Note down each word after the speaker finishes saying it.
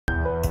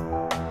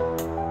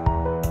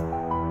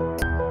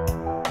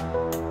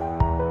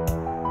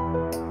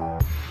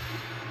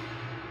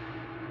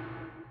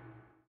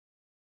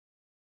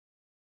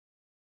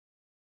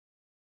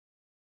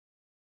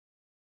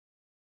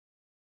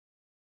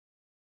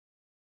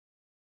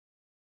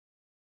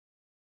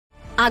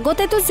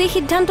আগতে তো যে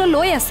সিদ্ধান্ত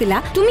লৈ আছিলা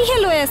তুমিহে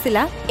লৈ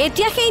আছিলা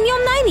এতিয়া সেই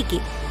নিয়ম নাই নেকি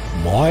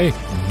মই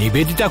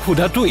নিবেদিতা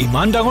খুদাটো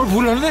ইমান ডাঙৰ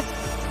ভুল হলনে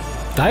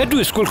তাইতো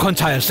স্কুলখন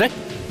চাই আছে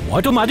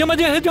মইতো মাজে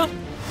মাজে হে যাম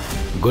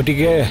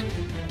গতিকে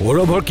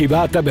ওৰভৰ কিবা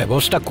এটা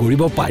ব্যৱস্থা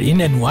কৰিব পাৰি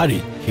নে নোৱাৰি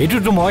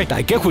সেইটোতো মই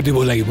তাইকে খুদিব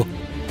লাগিব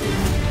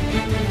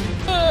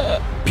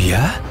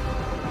বিয়া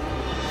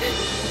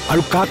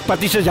আৰু কাক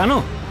পাতিছে জানো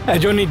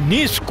এজনী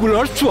নিজ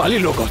স্কুলৰ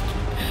ছোৱালীৰ লগত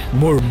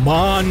মোৰ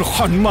মান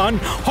সন্মান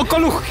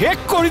সকলো শেষ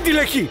কৰি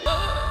দিলে কি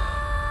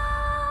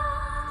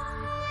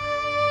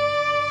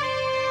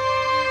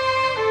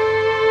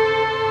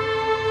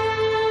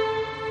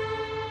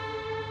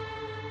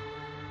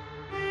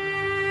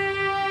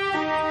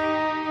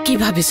কি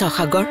ভাবিছ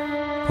সাগৰ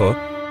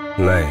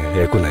নাই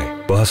একো নাই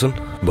বহাচোন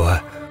বহা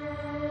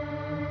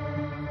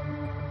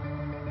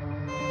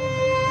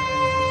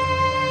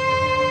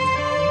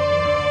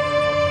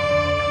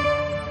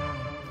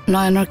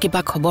নয়নৰ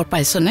কিবা খবৰ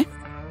পাইছনে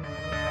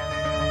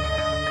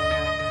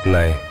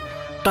নাই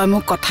তই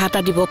মোক কথা এটা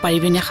দিব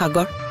পাৰিবিনে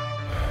সাগৰ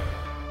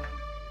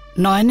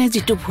নয়নে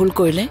যিটো ভুল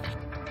কৰিলে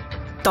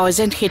তই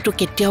যেন সেইটো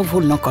কেতিয়াও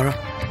ভুল নকৰ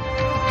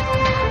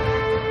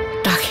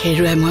তাক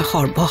হেৰুৱাই মই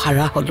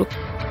সৰ্বহাৰা হলো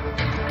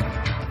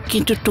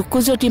কিন্তু তোকো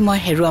যদি মই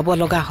হেৰুৱাব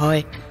লগা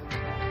হয়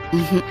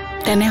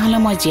তেনেহলে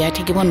মই জীয়াই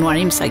থাকিব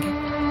নোৱাৰিম চাগে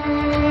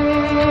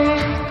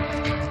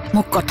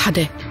মোক কথা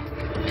দে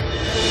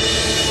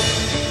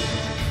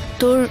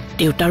তোৰ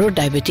দেউতাৰো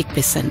ডায়েবেটিক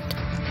পেচেণ্ট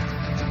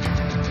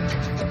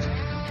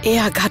এই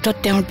আঘাতত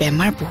তেওঁৰ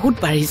বেমাৰ বহুত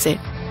বাঢ়িছে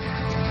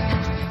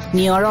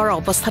নিয়ৰৰ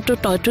অৱস্থাটো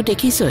তইতো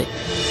দেখিছই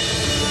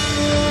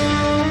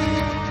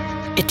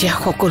এতিয়া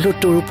সকলো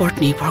তোৰ ওপৰত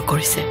নিৰ্ভৰ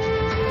কৰিছে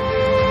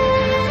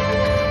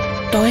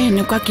তই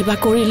এনেকুৱা কিবা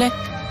কৰিলে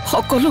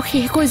সকলো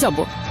শেষ হৈ যাব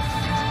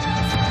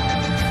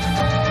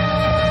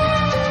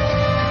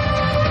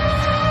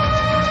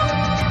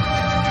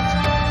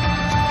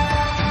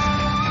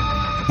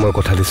মই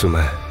কথা দিছো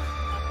মা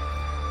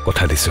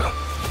কথা দিছো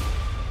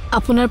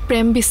আপোনাৰ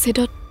প্ৰেম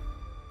বিচ্ছেদত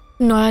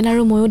নয়ন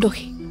আৰু ময়ো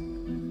দোষী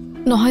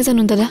নহয়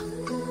জানো দাদা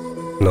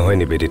নহয়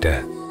নিবেদিতা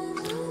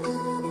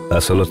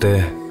আচলতে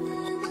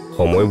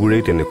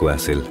সময়বোৰেই তেনেকুৱা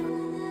আছিল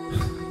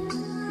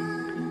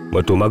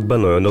মই তোমাক বা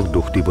নয়নক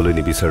দুখ দিবলৈ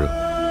নিবিচাৰো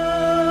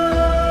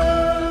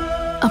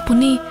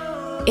আপুনি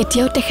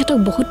এতিয়াও তেখেতক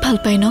বহুত ভাল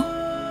পায় ন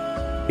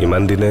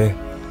ইমান দিনে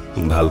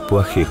ভাল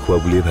পোৱা শেষ হোৱা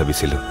বুলি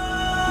ভাবিছিলো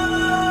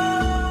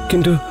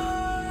কিন্তু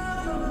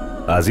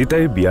আজি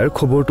তাইৰ বিয়াৰ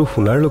খবৰটো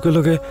শুনাৰ লগে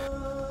লগে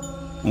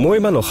মই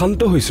ইমান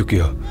অশান্ত হৈছো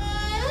কিয়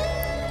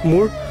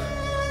মোৰ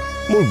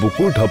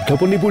বুকুৰ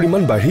ধপধপনিবোৰ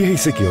ইমান বাঢ়ি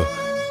আহিছে কিয়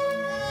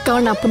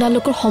কাৰণ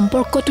আপোনালোকৰ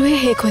সম্পৰ্কটোহে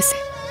শেষ হৈছে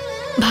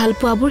ভাল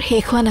পোৱাবোৰ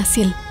শেষ হোৱা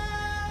নাছিল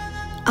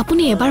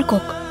আপুনি এবাৰ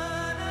কওক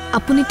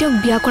আপুনি তেওঁক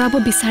বিয়া কৰাব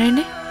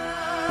বিচাৰেনে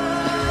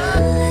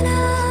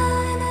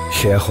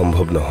সেয়া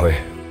সম্ভৱ নহয়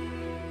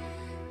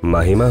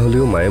মাহিমা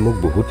হলেও মায়ে মোক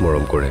বহুত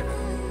মৰম কৰে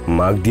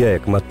মাক দিয়া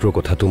একমাত্ৰ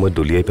কথাটো মই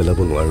দলিয়াই পেলাব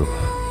নোৱাৰো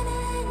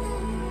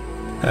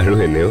আৰু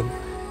এনেও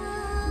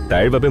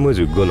তাইৰ বাবে মই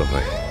যোগ্য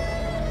নহয়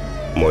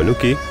মইনো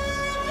কি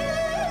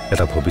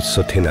এটা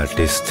ভৱিষ্যতহীন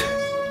আৰ্টিষ্ট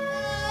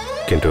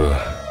কিন্তু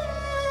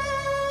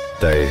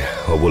তাইৰ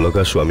হ'ব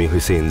লগা স্বামী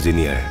হৈছে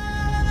ইঞ্জিনিয়াৰ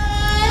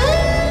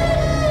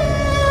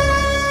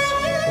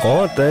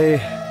তাই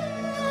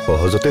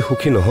সহজতে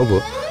সুখী নহব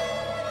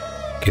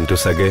কিন্তু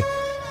চাগে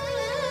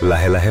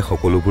লাহে লাহে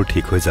সকলোবোৰ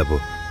ঠিক হৈ যাব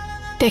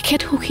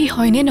তেখেত সুখী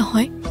হয় নে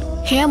নহয়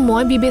সেয়া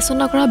মই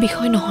বিবেচনা কৰা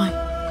বিষয় নহয়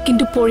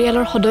কিন্তু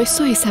পৰিয়ালৰ সদস্য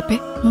হিচাপে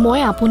মই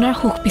আপোনাৰ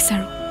সুখ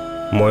বিচাৰো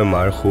মই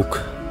মাৰ সুখ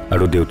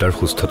আৰু দেউতাৰ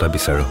সুস্থতা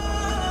বিচাৰো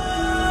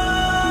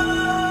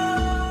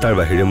তাৰ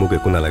বাহিৰে মোক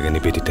একো নালাগে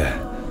নিবেদিতা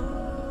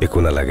একো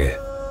নালাগে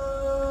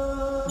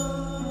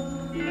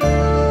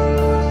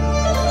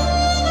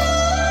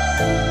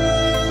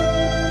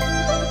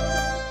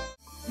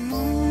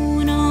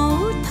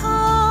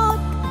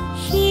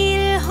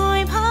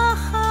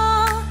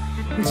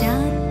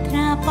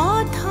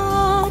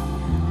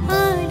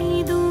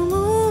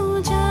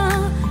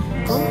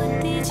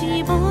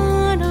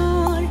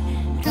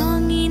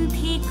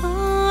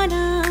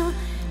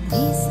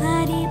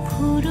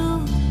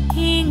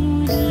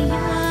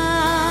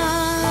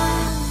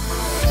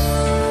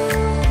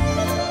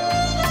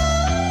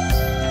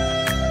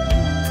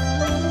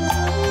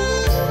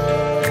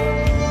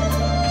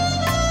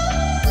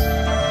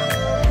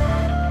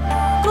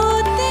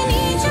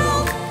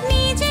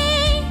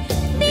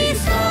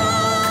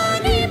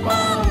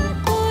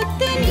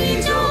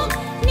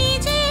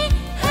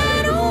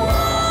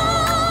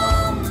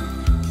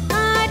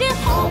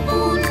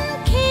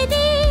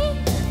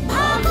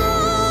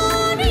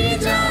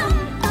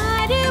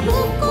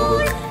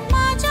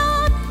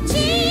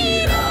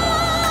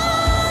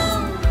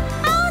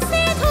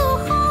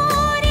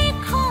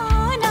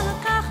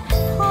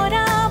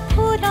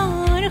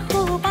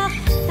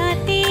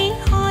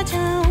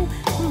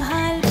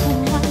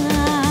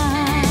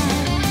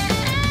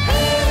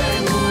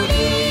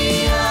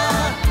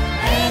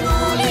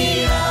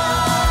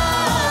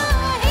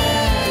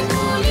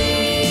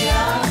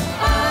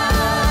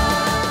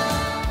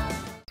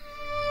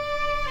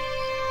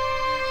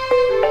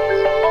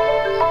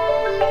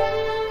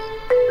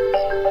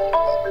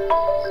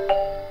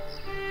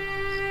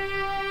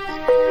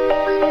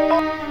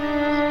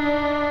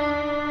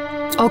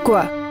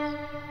কোৱা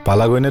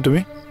পালাগৈনে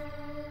তুমি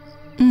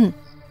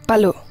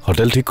পালো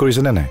হোটেল ঠিক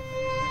কৰিছে নে নাই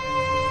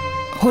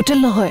হোটেল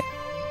নহয়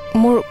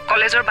মোৰ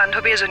কলেজৰ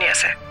বান্ধৱী এজনী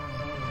আছে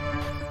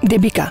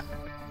দেবিকা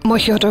মই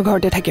সিহঁতৰ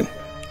ঘৰতে থাকিম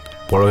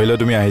পৰহিলৈ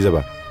তুমি আহি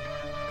যাবা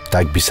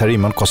তাইক বিচাৰি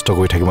ইমান কষ্ট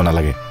কৰি থাকিব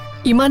নালাগে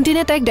ইমান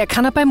দিনে তাইক দেখা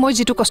নাপাই মই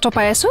যিটো কষ্ট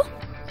পাই আছো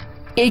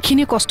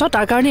এইখিনি কষ্ট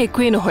তাৰ কাৰণে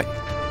একোৱেই নহয়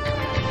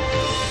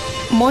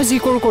মই যি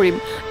কৰো কৰিম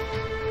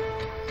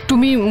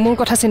তুমি মোৰ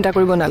কথা চিন্তা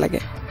কৰিব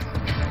নালাগে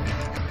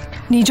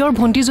নিজৰ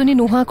ভণ্টিজনী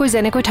নোহোৱাকৈ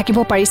যেনেকৈ থাকিব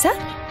পাৰিছা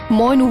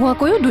মই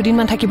নোহোৱাকৈও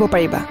দুদিনমান থাকিব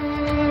পাৰিবা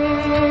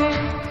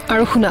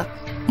আৰু শুনা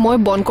মই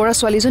বন কৰা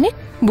ছোৱালীজনী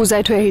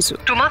বুজাই থৈ আহিছো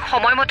তোমাক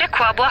সময়মতে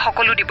খোৱা বোৱা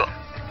সকলো দিব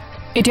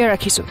এতিয়া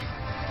ৰাখিছো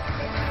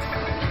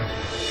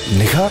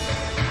নিশা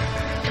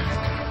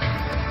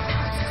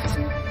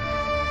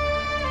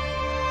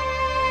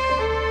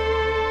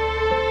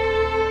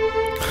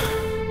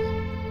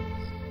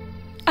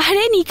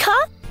আৰে নিশা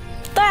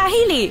তই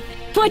আহিলি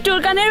মই তোৰ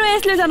কাৰণে ৰৈ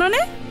আছিলো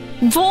জাননে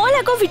বল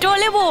আকৌ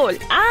ভিতৰলে বল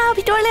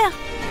ভিতৰলে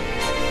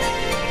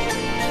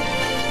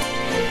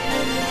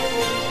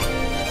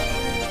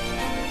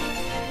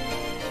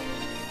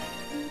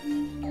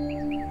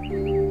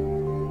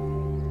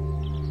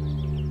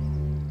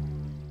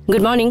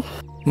গুড মৰ্নিং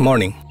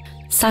মৰ্নিং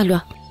চাহ লোৱা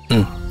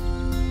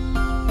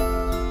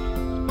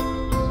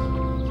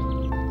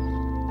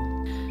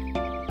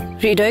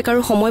হৃদয়ক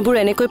আৰু সময়বোৰ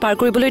এনেকৈ পাৰ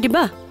কৰিবলৈ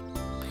দিবা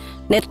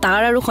নে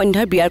তাৰ আৰু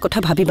সন্ধ্যাৰ বিয়াৰ কথা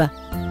ভাবিবা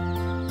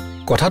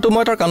কথাটো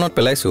মই তাৰ কাণত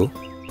পেলাইছো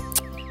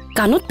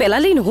কাণত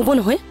পেলালেই নহ'ব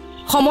নহয়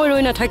সময়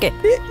ৰৈ নাথাকে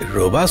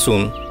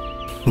ৰবাচোন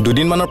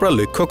দুদিনমানৰ পৰা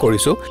লক্ষ্য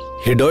কৰিছো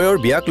হৃদয়ৰ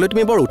বিয়াক লৈ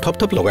তুমি বৰ উথপ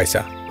থপ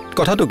লগাইছা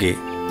কথাটো কি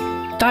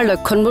তাৰ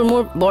লক্ষণবোৰ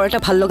মোৰ বৰ এটা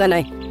ভাল লগা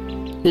নাই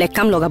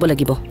লেকাম লগাব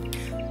লাগিব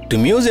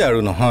তুমিও যে আৰু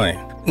নহয়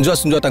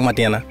যোৱা তাক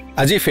মাতি আনা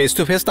আজি ফেচ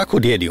টু ফেচ তাক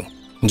সুধিয়ে দিওঁ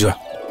যোৱা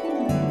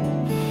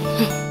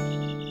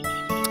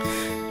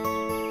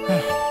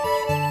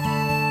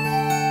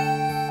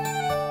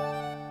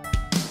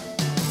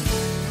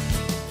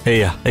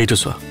এয়া এইটো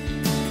চোৱা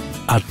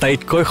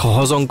আটাইতকৈ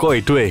সহজ অংক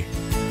এইটোৱেই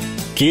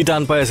কি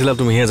টান পাই আছিলা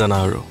তুমিহে জানা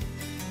আৰু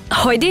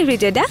হয় দেই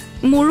হৃদয়দা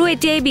মোৰো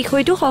এতিয়া এই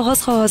বিষয়টো সহজ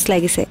সহজ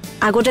লাগিছে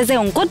আগতে যে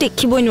অংক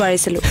দেখিবই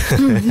নোৱাৰিছিলো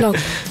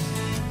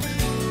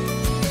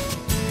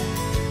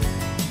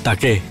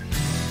তাকে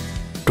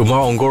তোমাৰ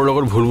অংকৰ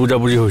লগত ভুল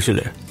বুজাবুজি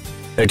হৈছিলে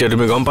এতিয়া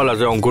তুমি গম পালা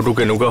যে অংকটো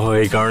কেনেকুৱা হয়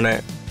এইকাৰণে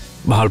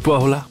ভাল পোৱা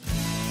হ'লা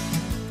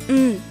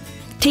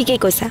ঠিকেই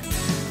কৈছা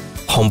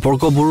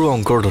সম্পৰ্কবোৰো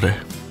অংকৰ দৰে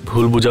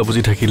ভুল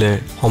বুজাবুজি থাকিলে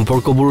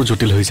সম্পৰ্কবোৰো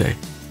জটিল হৈ যায়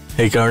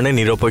সেইকাৰণে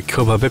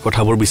নিৰপেক্ষভাৱে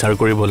কথাবোৰ বিচাৰ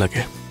কৰিব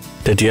লাগে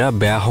তেতিয়া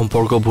বেয়া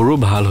সম্পৰ্কবোৰো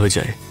ভাল হৈ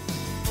যায়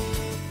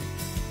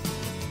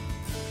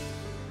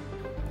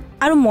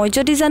আৰু মই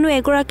যদি জানো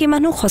এগৰাকী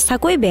মানুহ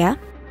সঁচাকৈ বেয়া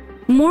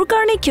মোৰ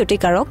কাৰণে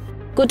ক্ষতিকাৰক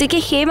গতিকে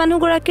সেই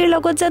মানুহগৰাকীৰ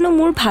লগত জানো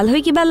মোৰ ভাল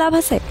হৈ কিবা লাভ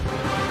আছে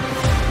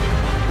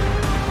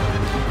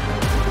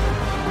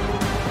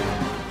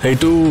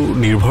সেইটো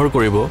নিৰ্ভৰ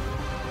কৰিব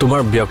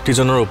তোমাৰ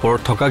ব্যক্তিজনৰ ওপৰত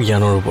থকা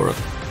জ্ঞানৰ ওপৰত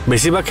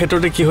বেছিভাগ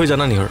ক্ষেত্ৰতে কি হয়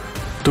জানা নিহৰ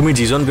তুমি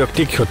যিজন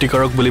ব্যক্তিক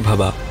ক্ষতিকাৰক বুলি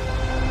ভাবা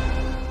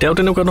তেওঁ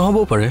তেনেকুৱা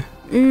নহ'বও পাৰে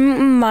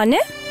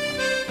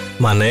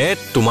মানে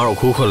তোমাৰ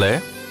অসুখ হ'লে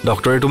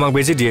ডক্টৰে তোমাক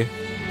বেজি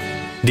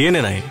দিয়ে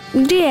নে নাই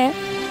দিয়ে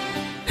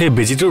সেই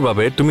বেজিটোৰ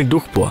বাবে তুমি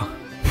দুখ পোৱা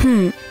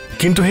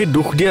কিন্তু সেই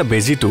দুখ দিয়া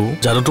বেজিটো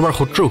জানো তোমাৰ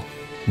শত্ৰু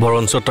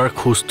বৰঞ্চ তাৰ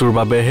খোজটোৰ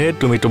বাবেহে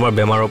তুমি তোমাৰ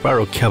বেমাৰৰ পৰা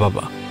ৰক্ষা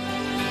পাবা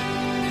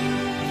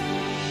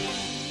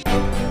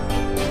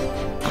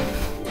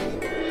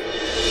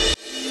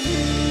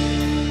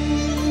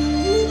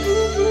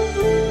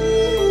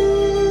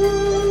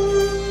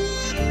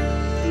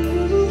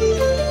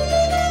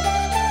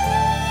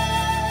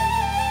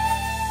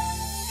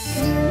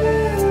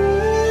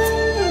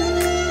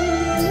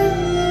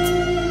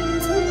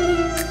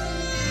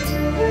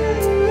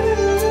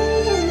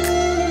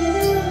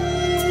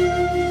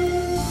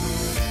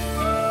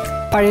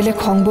পাৰিলে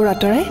খংবোৰ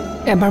আঁতৰাই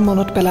এবাৰ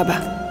মনত পেলাবা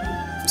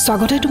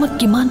স্বাগতে তোমাক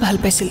কিমান ভাল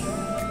পাইছিল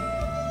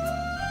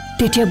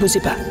তেতিয়া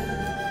বুজিবা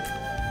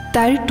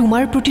তাইৰ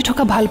তোমাৰ প্ৰতি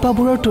থকা ভাল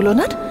পাবোৰৰ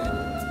তুলনাত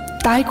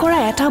তাই কৰা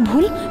এটা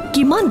ভুল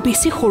কিমান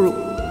বেছি সৰু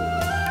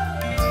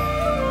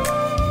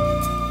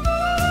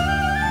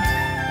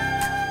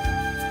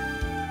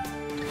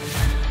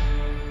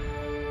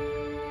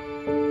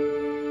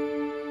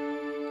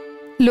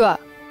লোৱা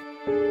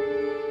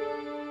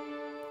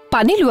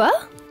পানী লোৱা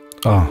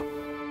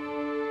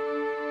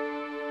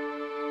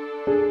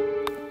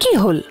কি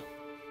হল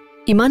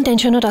ইমান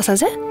টেনশনত আছা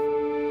যে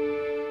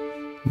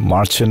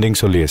মাৰ্চ এণ্ডিং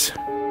চলি আছে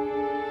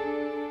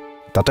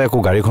তাতে একো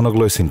গাড়ীখনক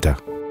লৈ চিন্তা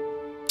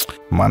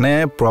মানে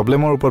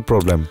প্ৰব্লেমৰ ওপৰত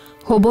প্ৰব্লেম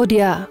হ'ব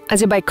দিয়া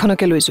আজি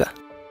বাইকখনকে লৈ যোৱা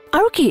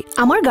আৰু কি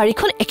আমাৰ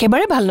গাড়ীখন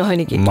একেবাৰে ভাল নহয়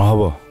নেকি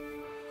নহ'ব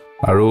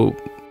আৰু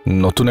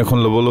নতুন এখন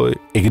ল'বলৈ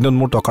এইকেইদিনত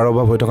মোৰ টকাৰ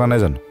অভাৱ হৈ থকা নাই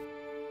জানো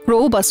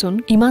ৰ'বাচোন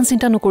ইমান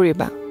চিন্তা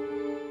নকৰিবা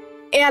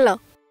এয়া ল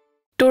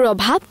তোৰ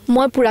অভাৱ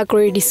মই পূৰা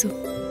কৰি দিছো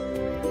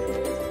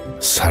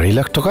 4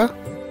 লাখ টকা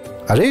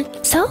আৰে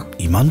চাও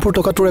ইমানবোৰ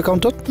টকা তোৰ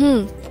একাউণ্টত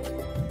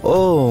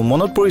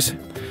মনত পৰিছে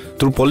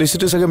তোৰ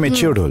পলিচিটো চাগে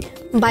মেচিউৰ্ড হ'ল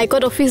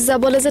বাইকত অফিচ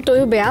যাবলৈ যে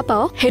তয়ো বেয়া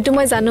পাও সেইটো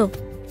মই জানো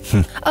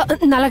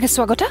নালাগে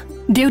স্বাগতা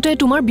দেউতাই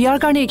তোমাৰ বিয়াৰ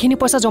কাৰণে এইখিনি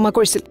পইচা জমা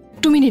কৰিছিল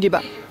তুমি নিদিবা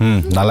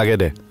নালাগে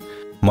দে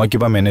মই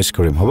কিবা মেনেজ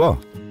কৰিম হ'ব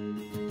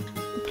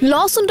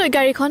লচোন তই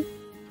গাড়ীখন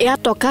এয়া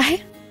টকাহে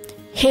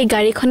সেই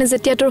গাড়ীখনে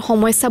যেতিয়া তোৰ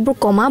সমস্যাবোৰ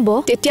কমাব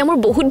তেতিয়া মোৰ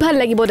বহুত ভাল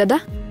লাগিব দাদা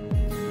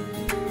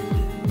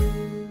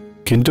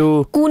কিন্তু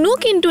কোনো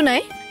কিন্তু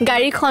নাই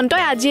গাড়ীখন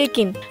তই আজিয়ে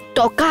কিন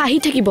টকা আহি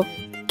থাকিব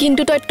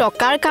কিন্তু তই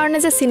টকাৰ কাৰণে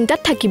যে চিন্তাত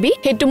থাকিবি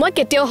সেইটো মই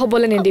কেতিয়াও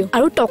হ'বলৈ নিদিওঁ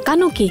আৰু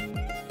টকানো কি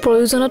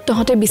প্ৰয়োজনত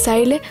তহঁতে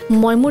বিচাৰিলে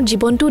মই মোৰ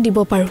জীৱনটো দিব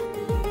পাৰো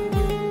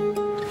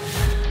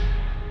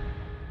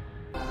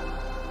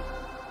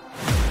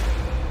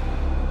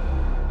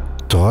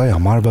তই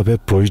আমাৰ বাবে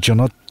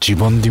প্ৰয়োজনত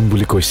জীৱন দিম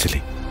বুলি কৈছিলি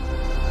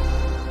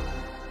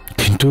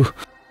কিন্তু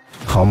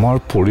আমাৰ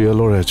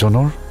পৰিয়ালৰ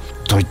এজনৰ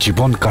তই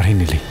জীৱন কাঢ়ি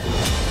নিলি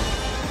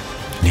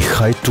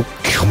নিশাই তোক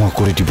ক্ষমা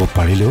কৰি দিব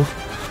পাৰিলেও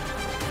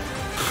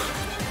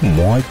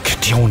মই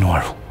কেতিয়াও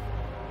নোৱাৰো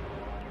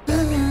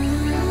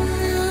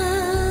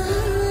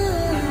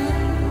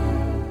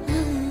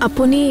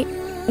আপুনি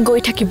গৈ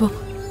থাকিব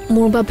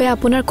মোৰ বাবে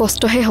আপোনাৰ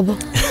কষ্টহে হ'ব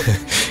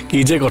কি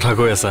যে কথা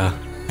কৈ আছা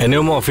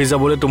এনেও মই অফিস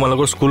যাবলৈ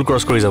তোমালোকৰ স্কুল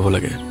ক্ৰছ কৰি যাব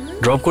লাগে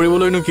ড্ৰপ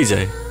কৰিবলৈনো কি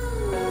যায়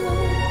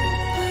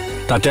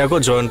তাতে আকৌ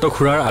জয়ন্ত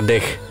খুৰাৰ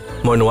আদেশ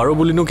মই নোৱাৰো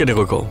বুলিনো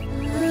কেনেকৈ কওঁ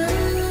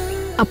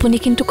আপুনি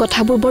কিন্তু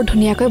কথাবোৰ বৰ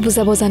ধুনীয়াকৈ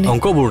বুজাব জানে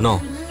অংকবোৰ ন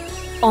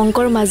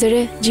অংকৰ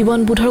মাজেৰে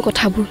জীৱনবোধৰ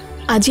কথাবোৰ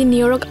আজি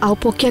নিয়ৰক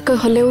আওপকীয়াকৈ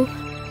হ'লেও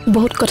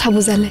বহুত কথা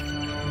বুজালে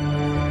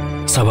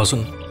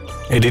চাবাচোন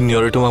এদিন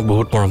নিয়ৰে তোমাক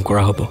বহুত মৰম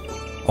কৰা হ'ব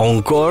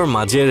অংকৰ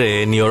মাজেৰে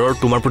নিয়ৰৰ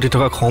তোমাৰ প্ৰতি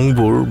থকা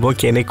খংবোৰ মই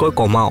কেনেকৈ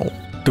কমাও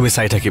তুমি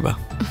চাই থাকিবা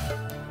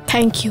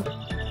থ্যাংক ইউ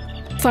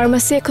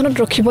ফাৰ্মাসী এখনত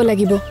ৰখিব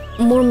লাগিব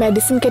মোৰ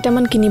মেডিচিন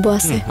কেইটামান কিনিব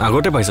আছে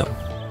আগতে পাই যাম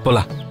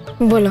বলা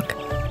বলক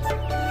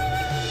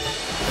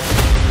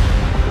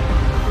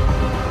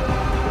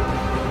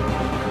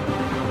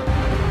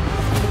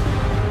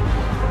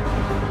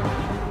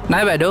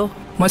নাই বাইদেউ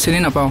মই চিনি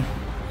নাপাওঁ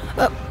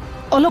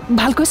অলপ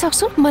ভালকৈ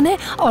চাওকচোন মানে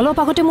অলপ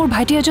আগতে মোৰ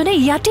ভাইটি এজনে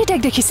ইয়াতেই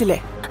তাইক দেখিছিলে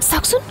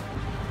চাওকচোন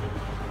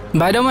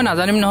বাইদেউ মই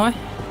নাজানিম নহয়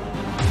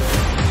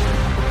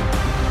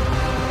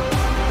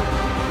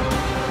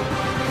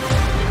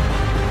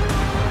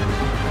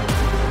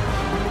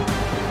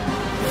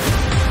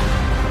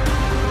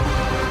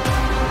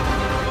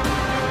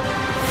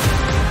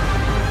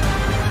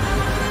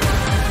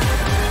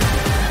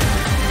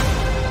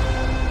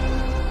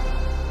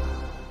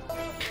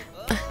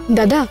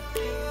দাদা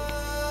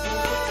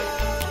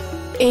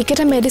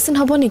এইকেইটা মেডিচিন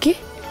হ'ব নেকি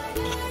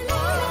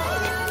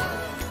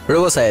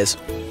ৰ'ব চাই আছো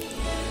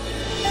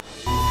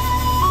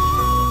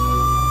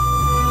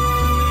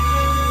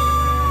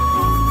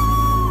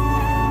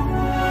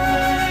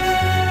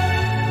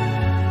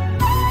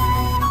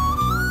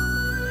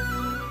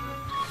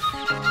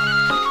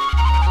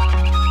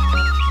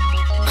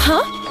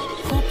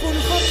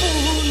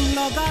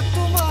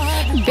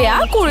বেয়া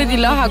কৰি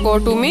দিলা হাগৰ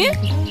তুমি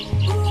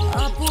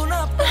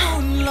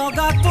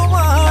লগা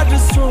তোমাৰ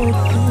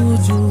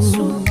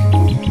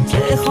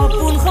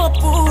সপোন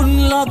সপোন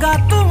লগা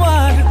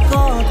তোমাৰ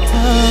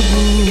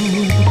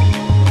কথাবোৰ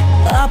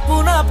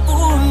আপোন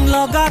আপোন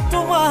লগা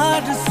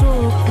তোমাৰ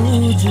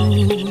চকুযোৰ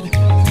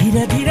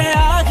ধীৰে ধীৰে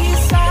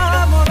আহিছা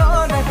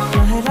মনলৈ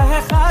লাহে লাহে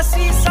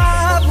সাঁচিছা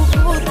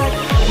বুকুতে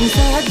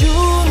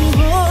জোন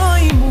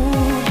হৈ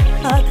মোৰ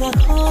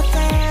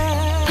আকাশতে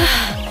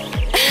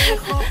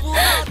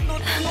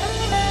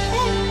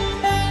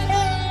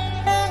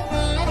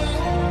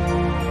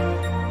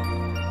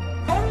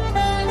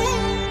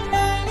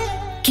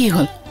কি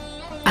হল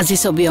আজি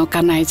ছবি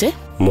অঁকা নাই যে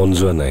মন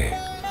যোৱা নাই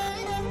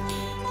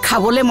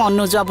খাবলৈ মন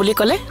নোযোৱা বুলি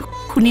ক'লে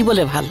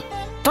শুনিবলৈ ভাল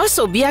তই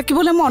ছবি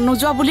আঁকিবলৈ মন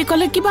নোযোৱা বুলি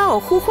ক'লে কিবা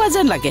অসুখ হোৱা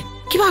যেন লাগে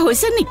কিবা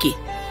হৈছে নেকি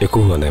একো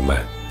হোৱা নাই মা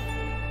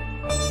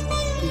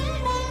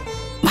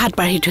ভাত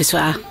বাঢ়ি থৈছো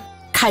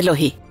খাই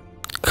লহি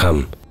খাম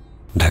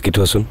ঢাকি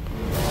থোৱাচোন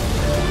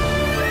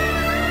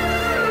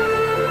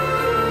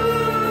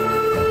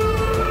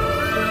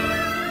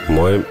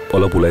মই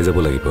অলপ ওলাই যাব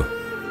লাগিব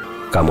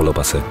কাম অলপ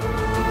আছে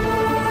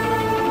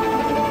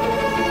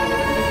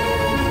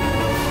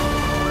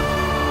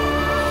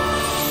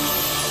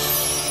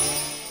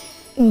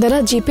দাদা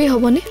জিপে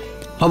হ'বনে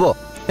হ'ব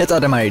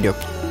এটাতে মাৰি দিয়ক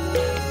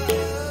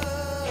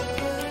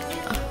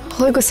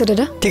হৈ গৈছে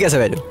দাদা ঠিক আছে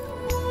বাইদেউ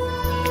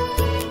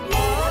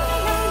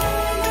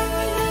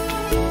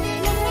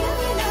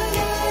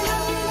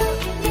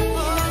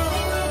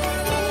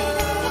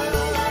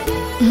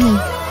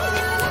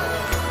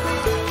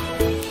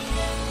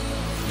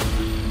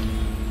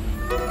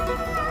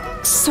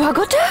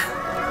স্বাগতা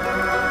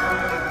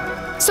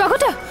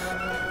স্বাগতা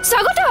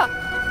স্বাগতা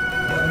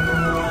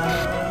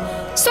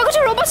স্বাগতা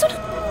ৰ'বাচোন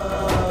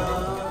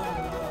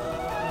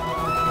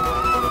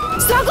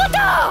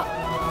স্বাগতা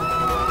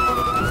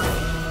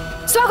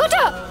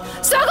স্বাগতা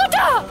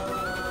স্বাগতা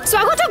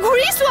স্বাগতা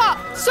ঘূৰি চোৱা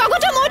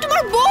স্বাগতা মই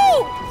তোমাৰ বৌ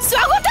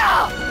স্বাগতা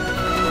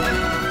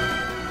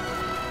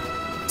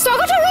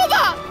স্বাগতা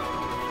ৰ'বা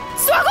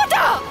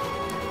স্বাগতা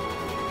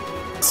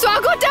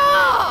স্বাগতা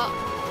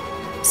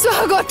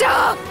স্বাগতা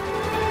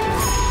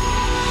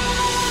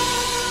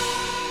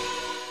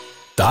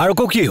তাৰ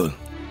আকৌ কি হ'ল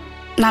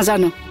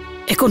নাজানো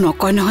একো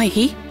নকয় নহয়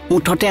সি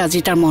মুঠতে আজি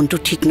তাৰ মনটো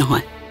ঠিক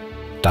নহয়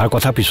তাৰ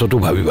কথা পিছতো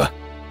ভাবিবা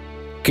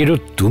কিন্তু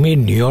তুমি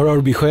নিয়ৰৰ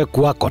বিষয়ে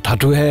কোৱা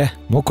কথাটোহে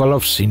মোক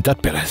অলপ চিন্তাত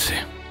পেলাইছে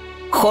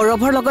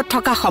সৌৰভৰ লগত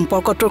থকা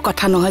সম্পৰ্কটোৰ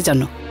কথা নহয়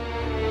জানো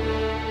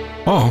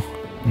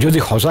যদি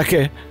সঁচাকে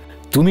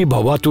তুমি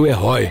ভবাটোৱে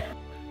হয়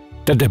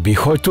তেন্তে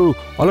বিষয়টো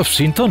অলপ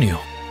চিন্তনীয়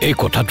এই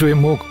কথাটোৱে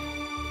মোক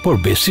বৰ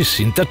বেছি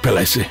চিন্তাত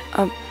পেলাইছে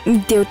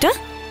দেউতা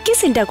কি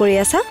চিন্তা কৰি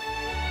আছা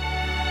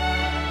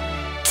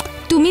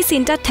তুমি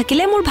চিন্তাত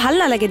থাকিলে মোৰ ভাল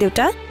নালাগে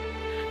দেউতা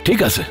ঠিক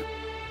আছে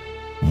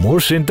মোৰ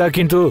চিন্তা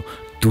কিন্তু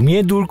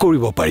তুমিয়ে দূৰ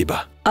কৰিব পাৰিবা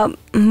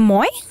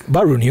মই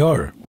বাৰু নিয়ৰ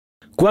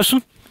কোৱাচোন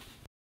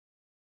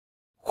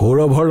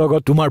সৌৰভৰ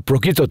লগত তোমাৰ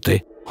প্ৰকৃততে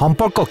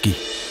সম্পৰ্ক কি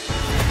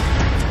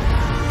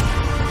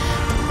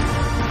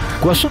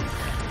কোৱাচোন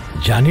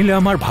জানিলে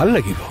আমাৰ ভাল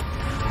লাগিব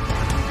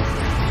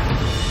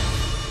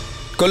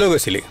কলৈ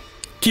গৈছিলি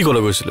কি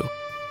কলৈ গৈছিলো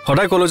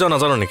সদায় কলৈ যাওঁ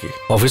নাজানো নেকি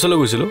অফিচলৈ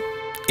গৈছিলো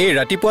এই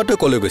ৰাতিপুৱা তই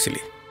কলৈ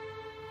গৈছিলি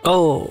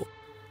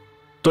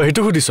তই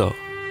সেইটো সুধিছ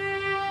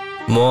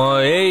মই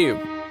এই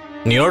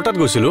নিয়ৰ তাত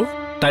গৈছিলোঁ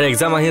তাইৰ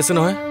এক্সাম আহি আছে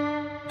নহয়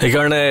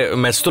সেইকাৰণে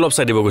মেথছটো অলপ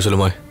চাই দিব গৈছিলোঁ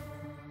মই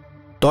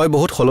তই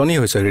বহুত সলনি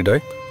হৈছে হৃদয়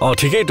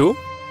ঠিকেইতো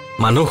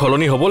মানুহ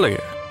সলনি হ'ব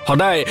লাগে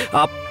সদায়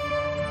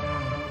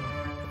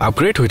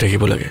আপগ্ৰেড হৈ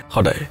থাকিব লাগে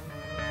সদায়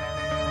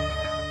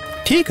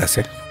ঠিক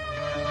আছে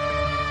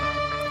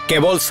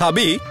কেৱল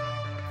চাবি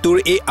তোৰ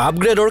এই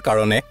আপগ্ৰেডৰ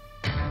কাৰণে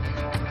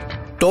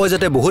তই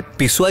যাতে বহুত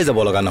পিছুৱাই যাব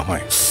লগা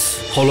নহয়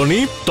সলনি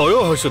তয়ো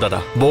হৈছ দাদা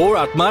বৌৰ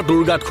আত্মা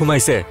তোৰ গাত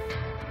সোমাইছে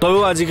তয়ো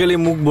আজিকালি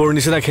মোক বৰ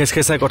নিচিনা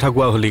খেচখেচাই কথা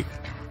কোৱা হলি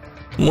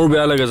মোৰ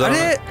বেয়া লাগে জানো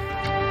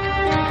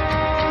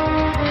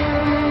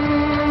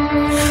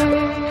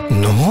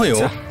নহয়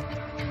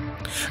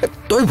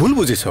তই ভুল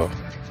বুজিছ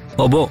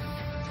হ'ব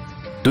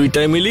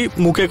দুইটাই মিলি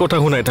মোকে কথা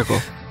শুনাই থাক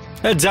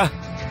যা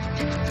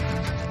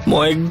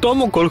মই একদম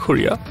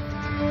অকলশৰীয়া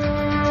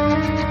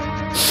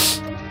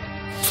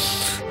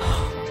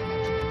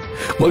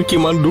মই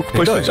কিমান দুখ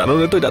পাইছো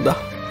জানোনে তই দাদা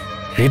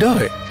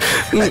হৃদয়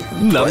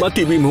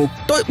নামাতিবি মোক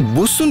তই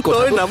বুজচোন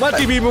তই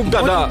নামাতিবি মোক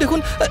দাদা দেখোন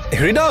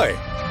হৃদয়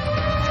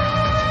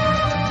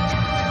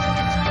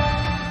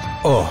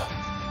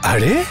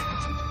আৰে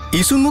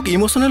ইচোন মোক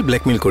ইমোচনেল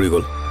ব্লেকমেইল কৰি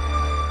গ'ল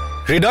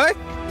হৃদয়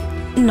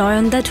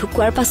নয়নদা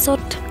ঢুকোৱাৰ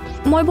পাছত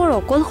মই বৰ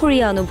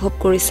অকলশৰীয়া অনুভৱ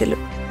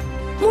কৰিছিলোঁ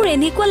মোৰ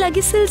এনেকুৱা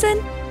লাগিছিল যেন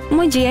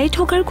মই জীয়াই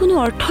থকাৰ কোনো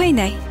অৰ্থই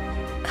নাই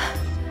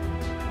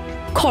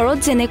ঘৰত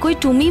যেনেকৈ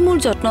তুমি মোৰ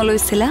যত্ন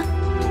লৈছিলা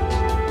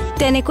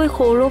তেনেকৈ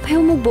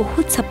সৌৰভেও মোক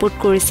বহুত ছাপোৰ্ট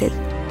কৰিছিল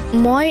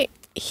মই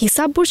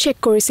হিচাপবোৰ চেক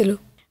কৰিছিলোঁ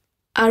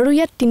আৰু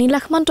ইয়াত 3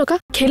 লাখ মান টকা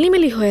খেলি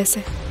মেলি হৈ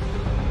আছে